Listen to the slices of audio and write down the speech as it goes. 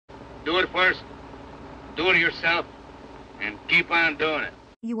Do it first, do it yourself, and keep on doing it.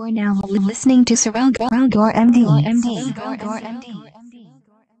 You are now listening to Surelgor MD.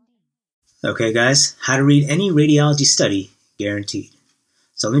 Okay guys, how to read any radiology study, guaranteed.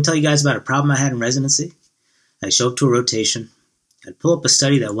 So let me tell you guys about a problem I had in residency. I'd show up to a rotation, I'd pull up a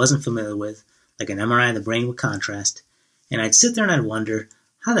study that I wasn't familiar with, like an MRI of the brain with contrast, and I'd sit there and I'd wonder,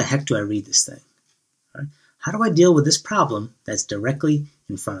 how the heck do I read this thing? Right? How do I deal with this problem that's directly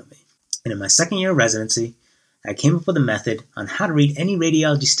in front of me? And in my second year of residency, I came up with a method on how to read any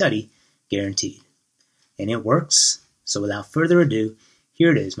radiology study, guaranteed. And it works, so without further ado,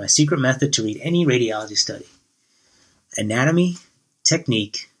 here it is, my secret method to read any radiology study. Anatomy,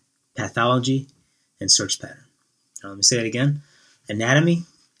 technique, pathology, and search pattern. Now let me say it again. Anatomy,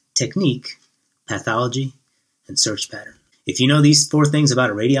 technique, pathology, and search pattern. If you know these 4 things about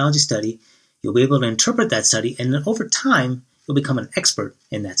a radiology study, you'll be able to interpret that study, and then over time, you'll become an expert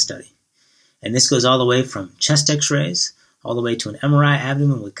in that study. And this goes all the way from chest x-rays, all the way to an MRI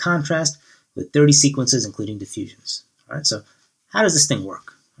abdomen with contrast, with 30 sequences, including diffusions. All right, so how does this thing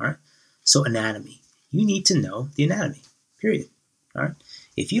work? All right, so anatomy. You need to know the anatomy, period. All right,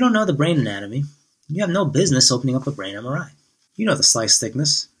 if you don't know the brain anatomy, you have no business opening up a brain MRI. You know the slice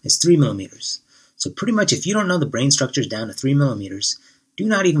thickness is 3 millimeters. So pretty much if you don't know the brain structures down to 3 millimeters, do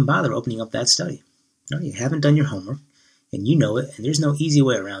not even bother opening up that study. No, you haven't done your homework, and you know it, and there's no easy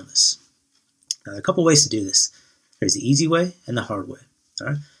way around this. Now, there are a couple ways to do this. There's the easy way and the hard way. All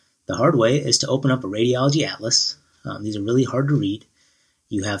right? The hard way is to open up a radiology atlas. These are really hard to read.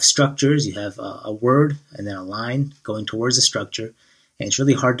 You have structures, you have a word and then a line going towards the structure, and it's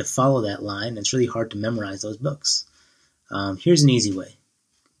really hard to follow that line, and it's really hard to memorize those books. Here's an easy way.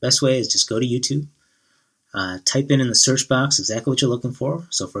 Best way is just go to YouTube, type in the search box exactly what you're looking for.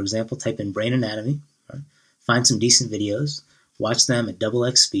 So for example, type in brain anatomy, right? Find some decent videos, watch them at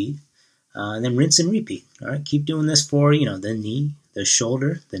XX speed, and then rinse and repeat. All right, keep doing this for the knee, the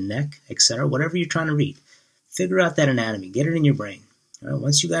shoulder, the neck, etc. Whatever you're trying to read, figure out that anatomy, get it in your brain. All right,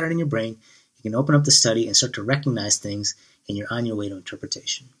 once you got it in your brain, you can open up the study and start to recognize things, and you're on your way to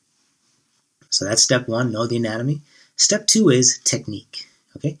interpretation. So that's step 1, know the anatomy. Step 2 is technique.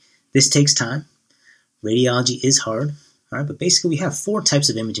 Okay, this takes time. Radiology is hard. All right, but basically we have 4 types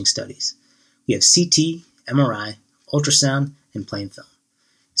of imaging studies. We have CT, MRI, ultrasound, and plain film.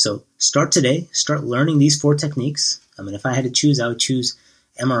 So start today, start learning these 4 techniques. I mean, if I had to choose, I would choose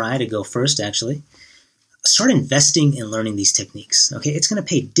MRI to go first, actually. Start investing in learning these techniques, okay? It's going to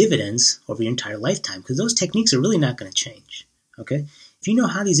pay dividends over your entire lifetime because those techniques are really not going to change, okay? If you know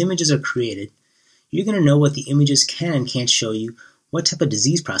how these images are created, you're going to know what the images can and can't show you, what type of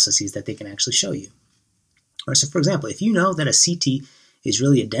disease processes that they can actually show you. All right, so for example, if you know that a CT is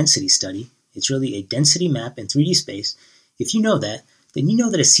really a density study, it's really a density map in 3D space, if you know that, then you know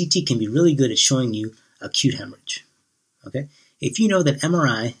that a CT can be really good at showing you acute hemorrhage. Okay? If you know that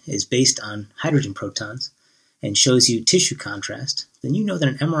MRI is based on hydrogen protons and shows you tissue contrast, then you know that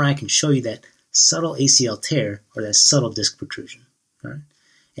an MRI can show you that subtle ACL tear or that subtle disc protrusion. All right?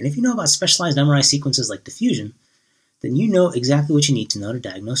 And if you know about specialized MRI sequences like diffusion, then you know exactly what you need to know to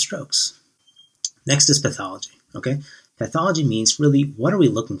diagnose strokes. Next is pathology. Okay? Pathology means really what are we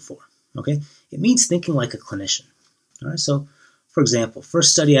looking for? Okay? It means thinking like a clinician. All right? So, for example,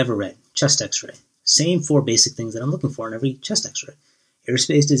 first study I ever read, chest x-ray. Same 4 basic things that I'm looking for in every chest x-ray.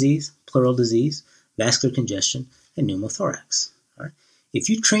 Airspace disease, pleural disease, vascular congestion, and pneumothorax. All right? If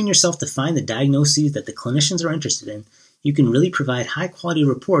you train yourself to find the diagnoses that the clinicians are interested in, you can really provide high-quality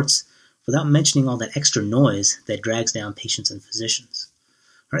reports without mentioning all that extra noise that drags down patients and physicians.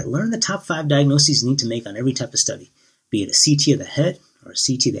 All right, learn the top 5 diagnoses you need to make on every type of study, be it a CT of the head or a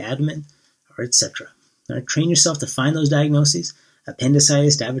CT of the abdomen, or etc. All right, train yourself to find those diagnoses: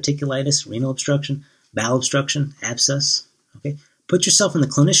 appendicitis, diverticulitis, renal obstruction, bowel obstruction, abscess. Okay, put yourself in the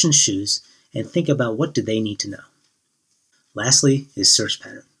clinician's shoes and think about what do they need to know. Lastly is search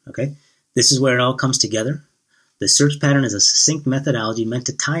pattern. Okay, this is where it all comes together. The search pattern is a succinct methodology meant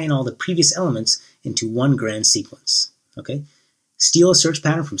to tie in all the previous elements into one grand sequence. Okay, steal a search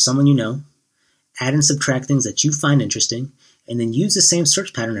pattern from someone you know, add and subtract things that you find interesting, and then use the same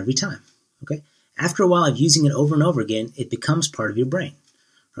search pattern every time. Okay, after a while of using it over and over again, it becomes part of your brain.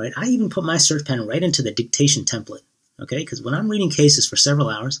 Right? I even put my search pattern right into the dictation template. Okay, because when I'm reading cases for several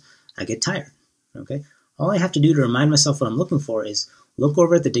hours, I get tired. Okay, all I have to do to remind myself what I'm looking for is look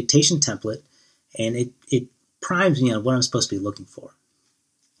over at the dictation template, and it primes me on what I'm supposed to be looking for.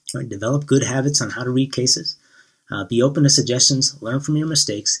 Right? Develop good habits on how to read cases. Be open to suggestions. Learn from your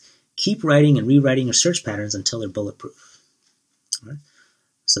mistakes. Keep writing and rewriting your search patterns until they're bulletproof. All right?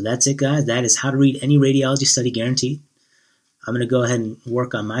 So that's it, guys. That is how to read any radiology study, guaranteed. I'm going to go ahead and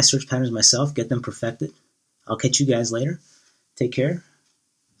work on my search patterns myself, get them perfected. I'll catch you guys later. Take care.